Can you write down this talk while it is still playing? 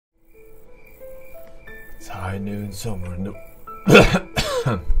high noon somewhere in the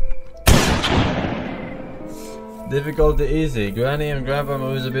difficulty easy. Granny and Grandpa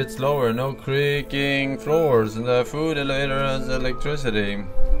moves a bit slower. No creaking floors, and the food elevator has electricity.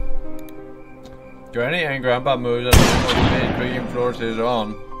 Granny and Grandpa moves at a normal speed. Creaking floors is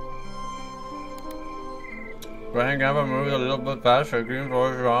on. Granny and Grandpa moves a little bit faster. Creaking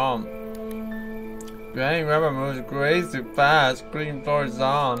floors are on. Granny and Grandpa moves crazy fast. Creaking floors is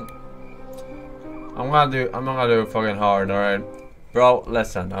on. I'm not gonna do it fucking hard, alright? Bro,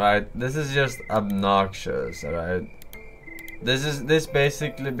 listen, alright? This is just obnoxious, alright? This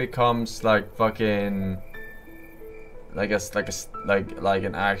basically becomes like fucking like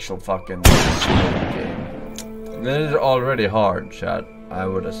an actual fucking game. This is already hard, chat, I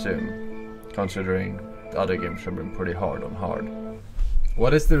would assume. Considering the other games have been pretty hard on hard.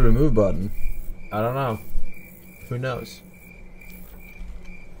 What is the remove button? I don't know. Who knows?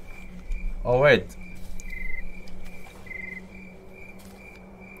 Oh wait.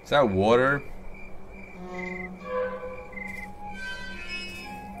 Is that water?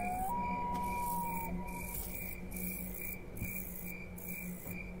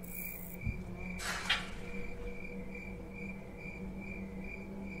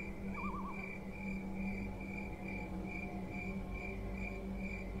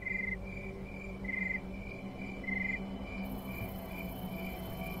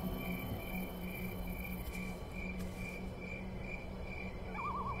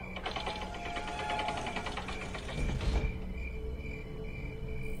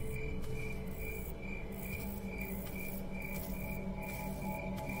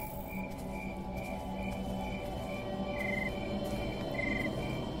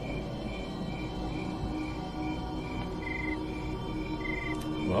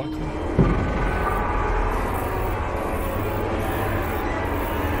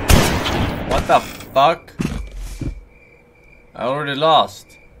 What the fuck? I already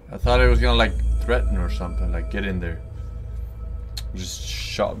lost. I thought it was gonna like threaten or something, like get in there. Just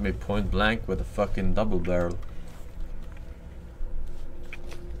shot me point blank with a fucking double barrel.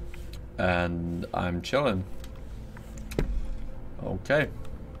 And I'm chilling. Okay.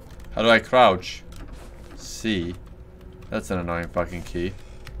 How do I crouch? C. That's an annoying fucking key.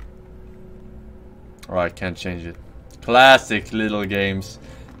 Oh, I can't change it. Classic little games.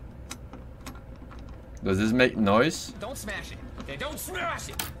 Does this make noise? Don't smash it. Okay, don't smash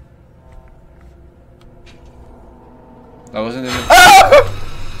it. That wasn't even. Ah!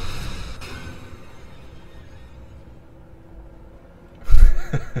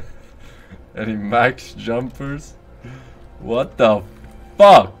 Any max jumpers? What the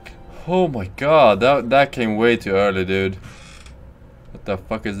fuck? Oh my god, that came way too early, dude. What the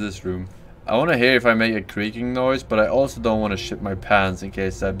fuck is this room? I want to hear if I make a creaking noise, but I also don't want to shit my pants in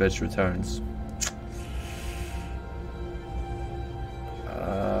case that bitch returns.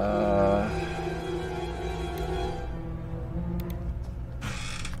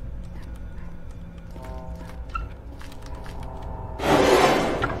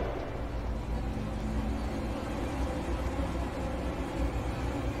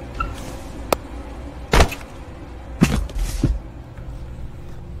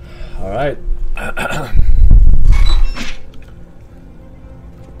 Alright.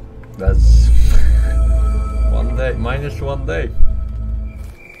 That's 1 day, minus 1 day.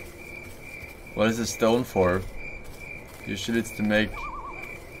 What is the stone for? Usually it's to make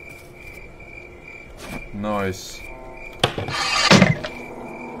noise.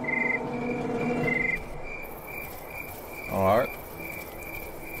 Alright.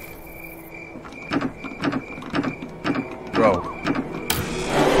 Bro.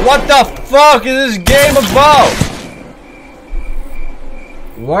 What the fuck is this game about?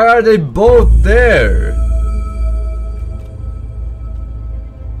 Why are they both there?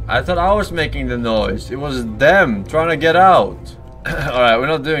 I thought I was making the noise. It was them trying to get out. Alright, we're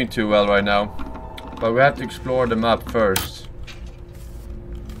not doing too well right now. But we have to explore the map first.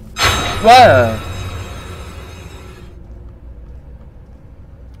 What?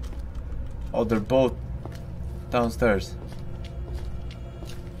 Oh, they're both downstairs.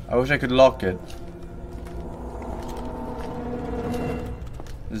 I wish I could lock it.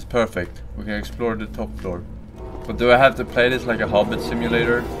 This is perfect. We can explore the top floor. But do I have to play this like a Hobbit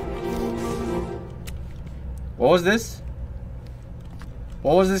simulator? What was this?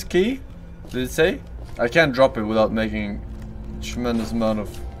 What was this key? Did it say? I can't drop it without making a tremendous amount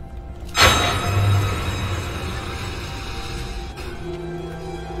of...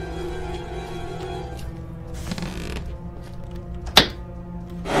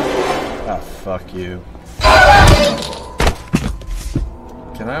 Fuck you.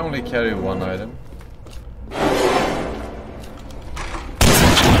 Can I only carry one item?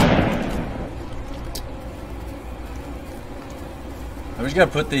 I'm just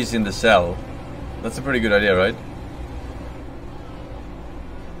gonna put these in the cell. That's a pretty good idea, right?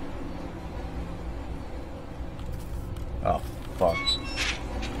 Oh, fuck.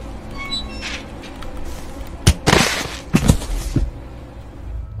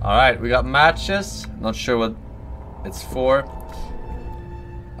 Alright, we got matches. Not sure what it's for.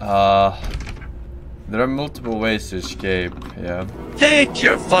 There are multiple ways to escape, yeah. Take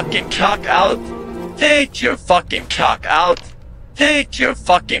your fucking cock out! Take your fucking cock out! Take your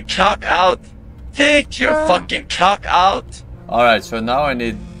fucking cock out! Take your fucking cock out! Alright, so now I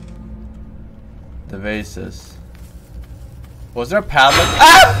need the vases. Was there a padlock?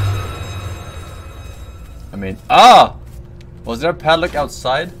 Ah! I mean, was there a padlock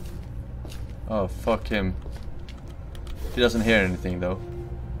outside? Oh, fuck him. He doesn't hear anything though.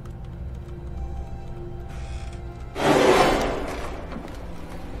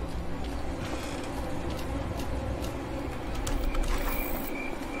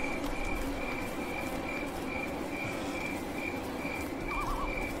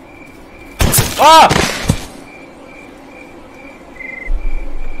 Ah!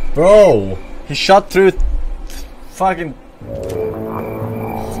 Bro, he shot through fucking.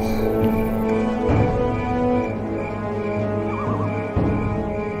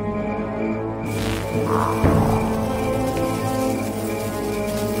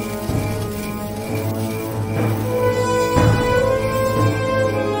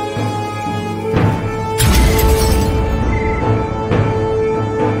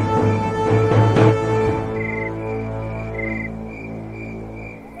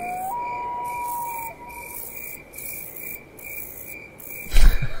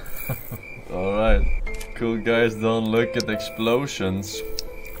 Alright, cool guys don't look at explosions.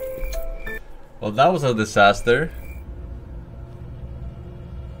 Well, that was a disaster.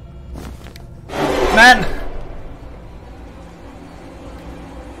 Man!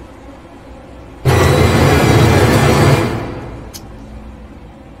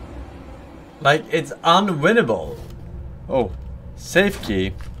 Like, it's unwinnable. Oh, safe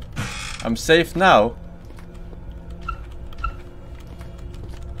key. I'm safe now.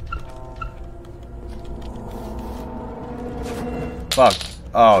 Fuck.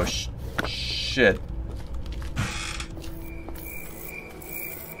 Oh, shit.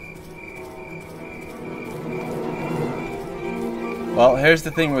 Well, here's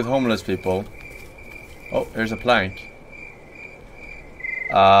the thing with homeless people. Oh, here's a plank.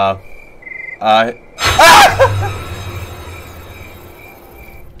 Ah! Alright.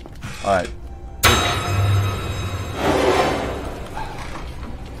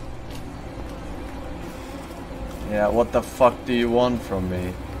 Yeah, what the fuck do you want from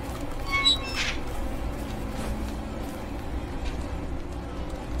me?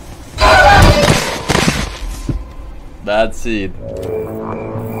 Bad seed.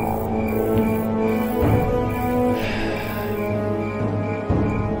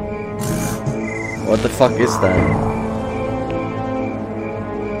 What the fuck is that?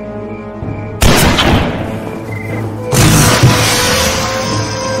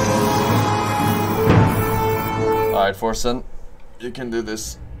 Alright, Forsen, you can do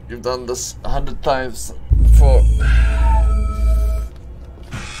this. You've done this 100 times before.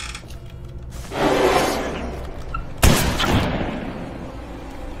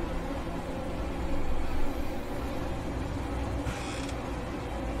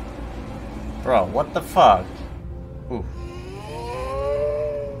 Bro, what the fuck? Ooh.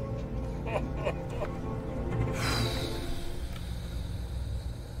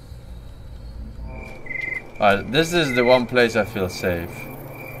 Alright, this is the one place I feel safe.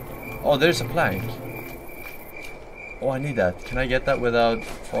 Oh, there's a plank. Oh, I need that. Can I get that without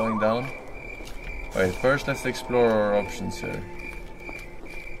falling down? Wait, first let's explore our options here.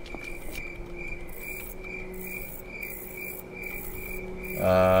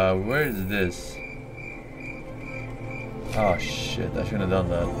 Where is this? Oh shit, I shouldn't have done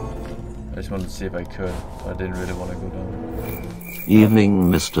that. I just wanted to see if I could, but I didn't really want to go down.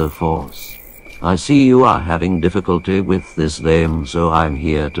 Evening, Mr. Force. I see you are having difficulty with this game, so I'm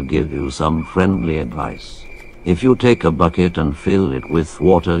here to give you some friendly advice. If you take a bucket and fill it with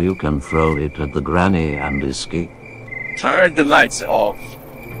water, you can throw it at the granny and escape. Turn the lights off.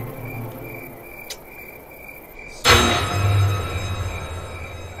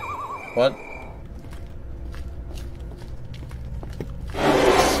 What?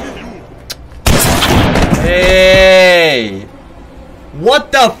 Hey!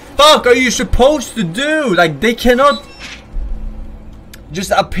 What the fuck are you supposed to do? Like, they cannot...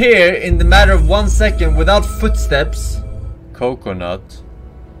 just appear in the matter of 1 second without footsteps. Coconut.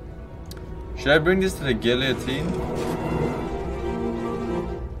 Should I bring this to the guillotine?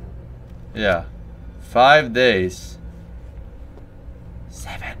 Yeah. 5 days.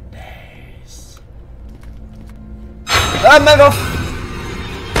 7 days. Ah, my God!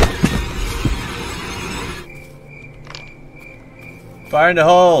 Fire in the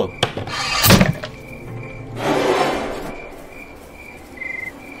hole!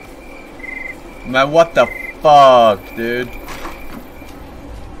 Man, what the fuck, dude?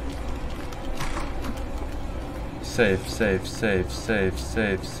 Safe, safe, safe, safe,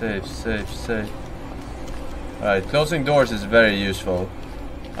 safe, safe, safe, safe. Alright, closing doors is very useful.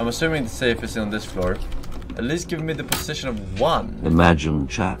 I'm assuming the safe is on this floor. At least give me the position of 1. Imagine,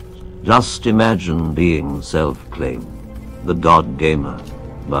 chat. Just imagine being self-claimed. The God Gamer.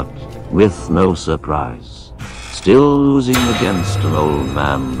 But with no surprise. Still losing against an old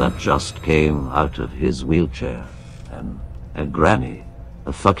man that just came out of his wheelchair. And a granny.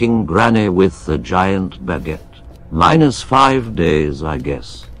 A fucking granny with a giant baguette. Minus 5 days, I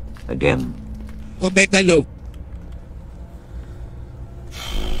guess. Again.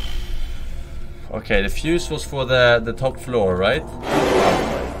 Okay, the fuse was for the top floor, right? Oh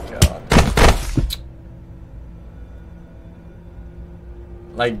my god.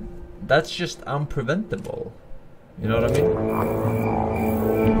 Like, that's just unpreventable. You know what I mean?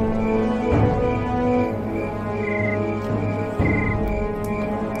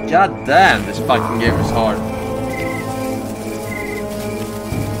 God damn, this fucking game is hard.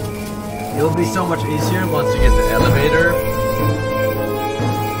 It'll be so much easier once you get the elevator.